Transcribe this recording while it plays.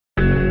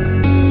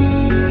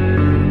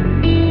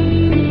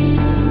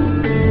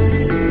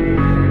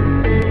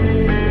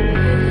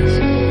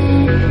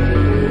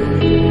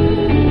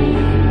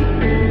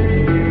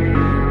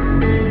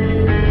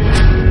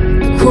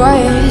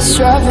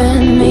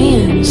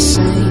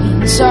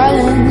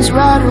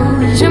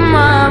rattles in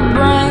my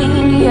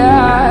brain.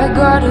 Yeah, I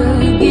gotta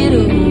get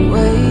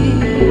away.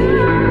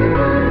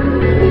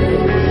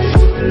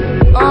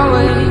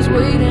 Always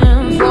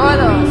waiting for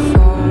the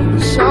phone,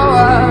 so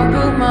I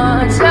built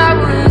my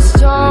towers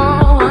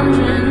tall,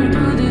 wandering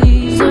through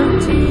these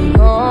empty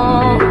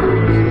halls.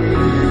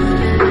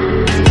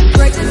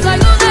 Break the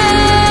cycle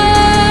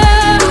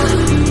now,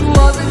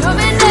 walls are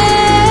coming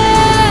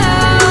down.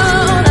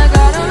 I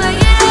gotta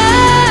make it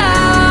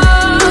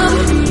out.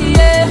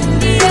 Yeah,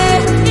 yeah,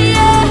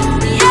 yeah,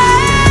 yeah.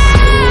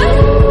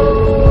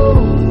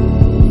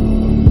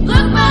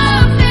 Look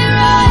me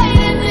right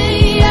in the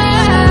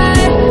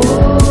eye.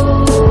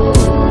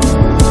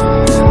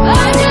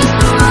 I just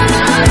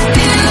wanna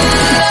feel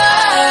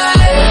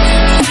alive.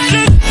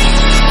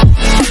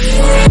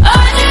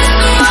 I just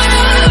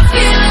wanna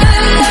feel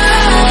alive.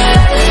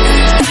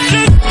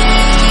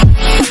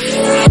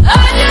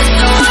 I just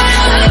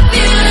wanna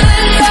feel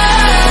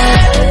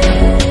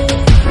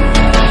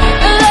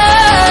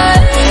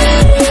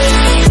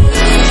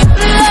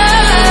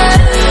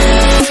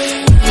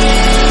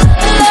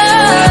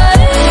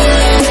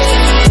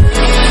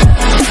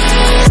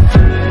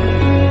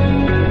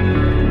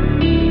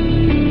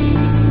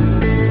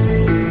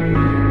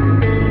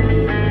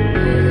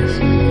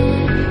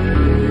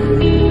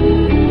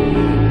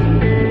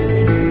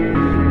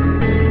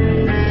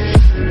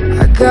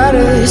I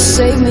gotta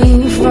save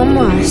me from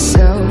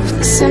myself.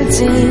 This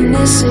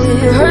emptiness,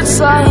 it hurts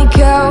like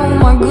hell.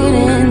 My good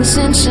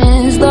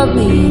intentions let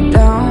me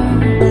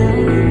down.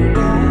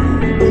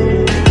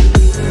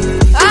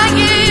 I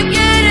keep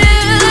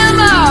getting in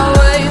my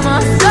way. My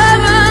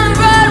stubborn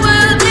pride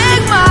will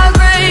dig my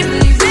grave.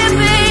 Leaving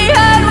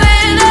behind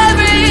with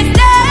every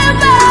step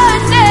I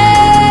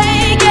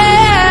take.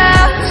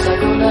 Yeah,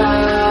 cycle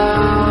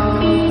down,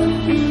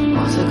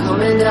 walls are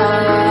coming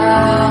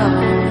down.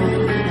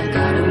 I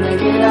gotta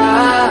make it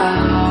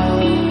out.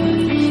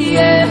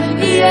 Yeah,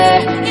 yeah,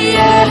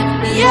 yeah,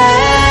 yeah.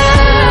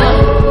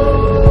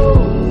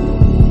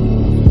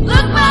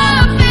 Look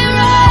me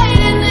right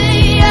in the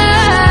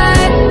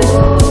eye.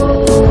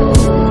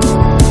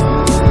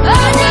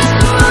 I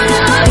just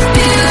wanna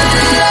feel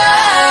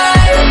alive.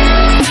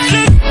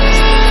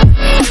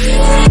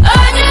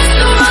 I just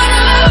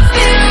wanna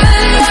feel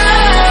alive.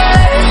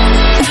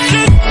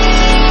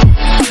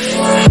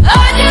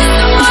 I just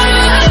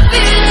wanna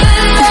feel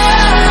alive.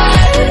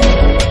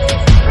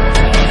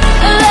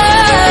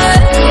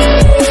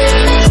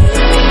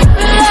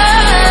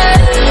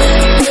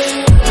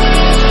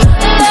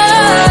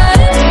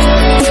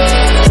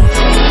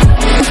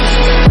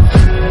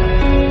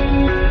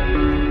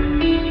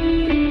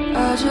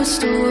 I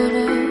just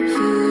wanna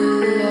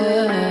feel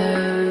alive.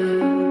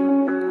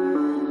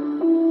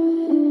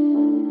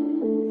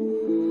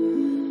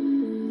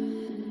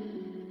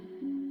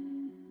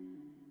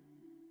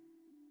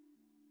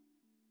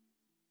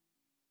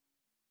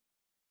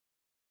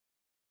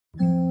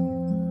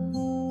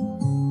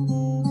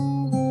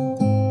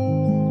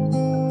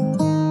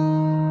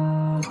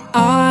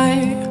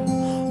 I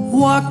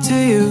walk to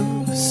you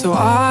so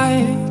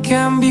I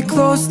can be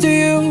close to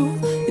you.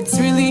 It's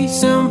really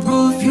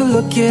simple if you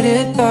look at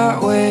it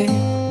that way.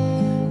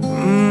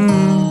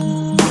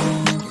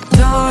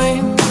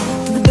 Time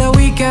that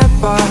we get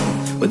by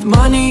with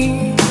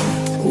money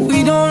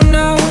we don't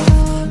know.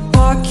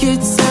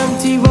 Pockets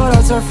empty but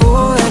ours are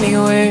full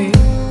anyway.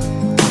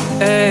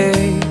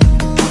 Hey,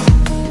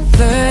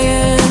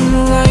 playing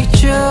like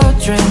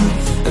children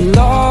and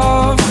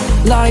love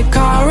like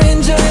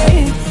R&J.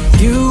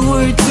 You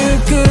were too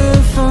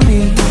good for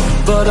me,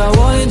 but I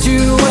wanted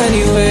you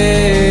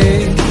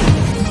anyway.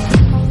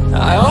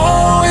 I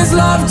always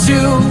loved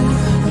you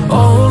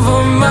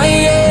over my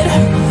head,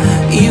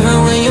 even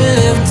when you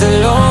lived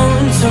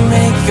alone to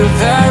make your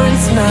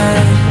parents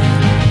mad.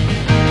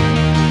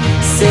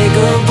 Say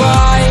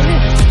goodbye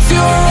to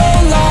your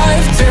old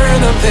life, turn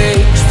the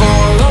page,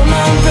 fall on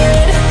my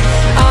bed.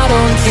 I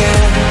don't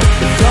care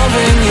if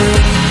loving you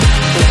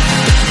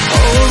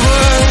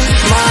over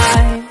my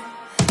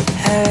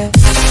head.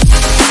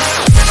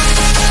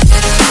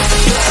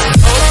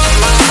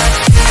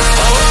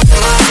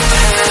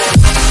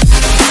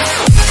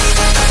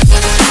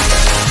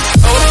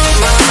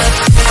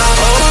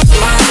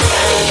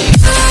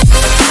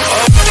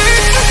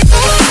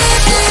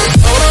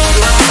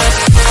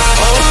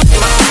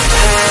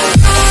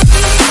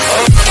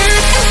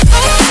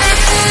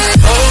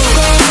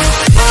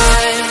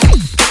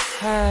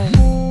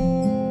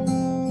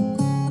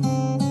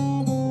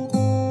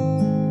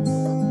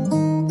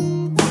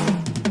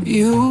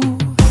 You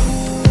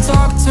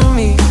talk to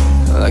me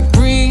like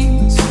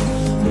breeze,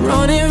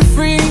 running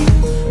free,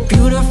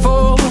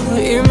 beautiful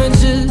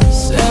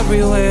images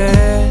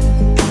everywhere.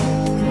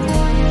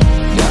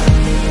 Yeah.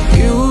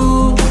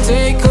 You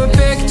take a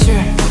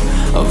picture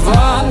of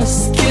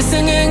us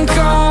kissing in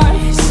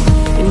cars,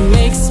 it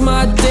makes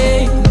my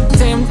day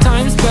 10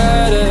 times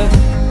better.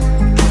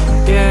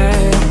 Yeah,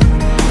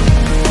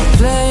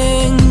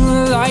 playing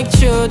like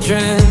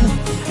children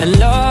and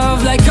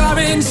love like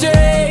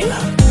R&J.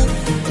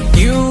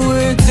 You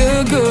were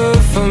too good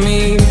for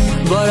me,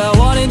 but I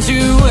wanted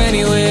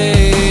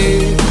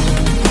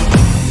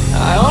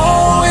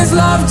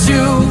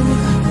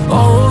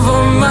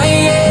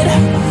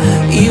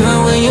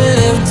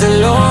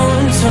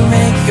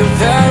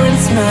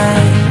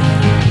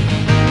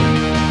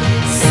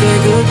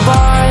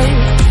goodbye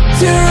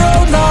to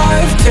road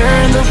life,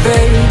 turn the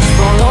page,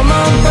 follow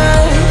my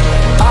bed.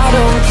 I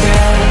don't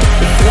care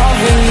if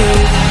loving you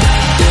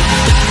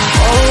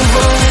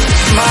over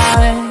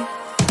my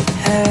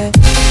head.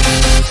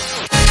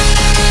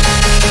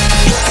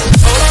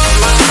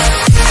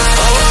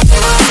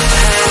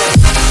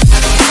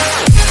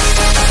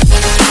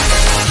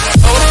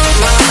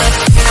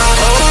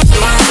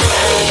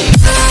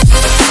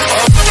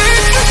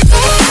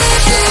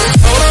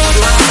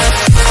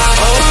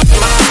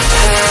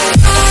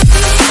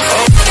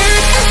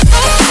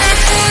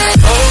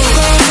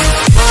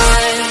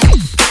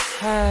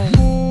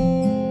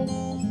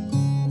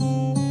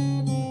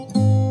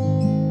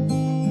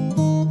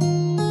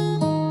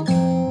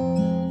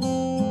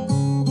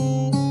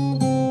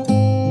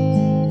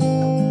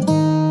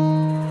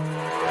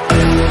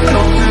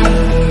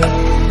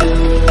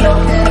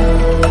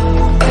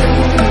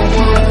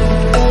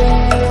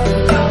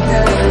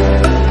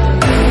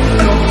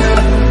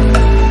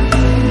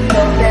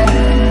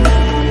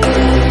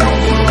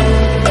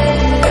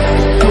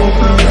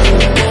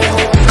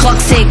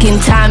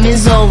 Time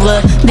is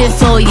over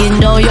before you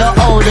know you're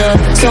older.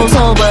 So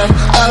sober,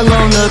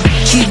 alone, the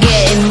bitch you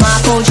get in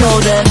my cold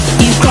shoulder.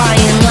 You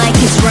crying like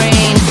it's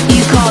rain,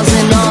 you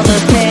causing all the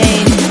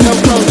pain. No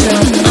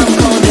closure, I'm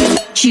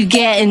colder, you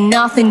getting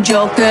nothing,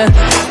 Joker.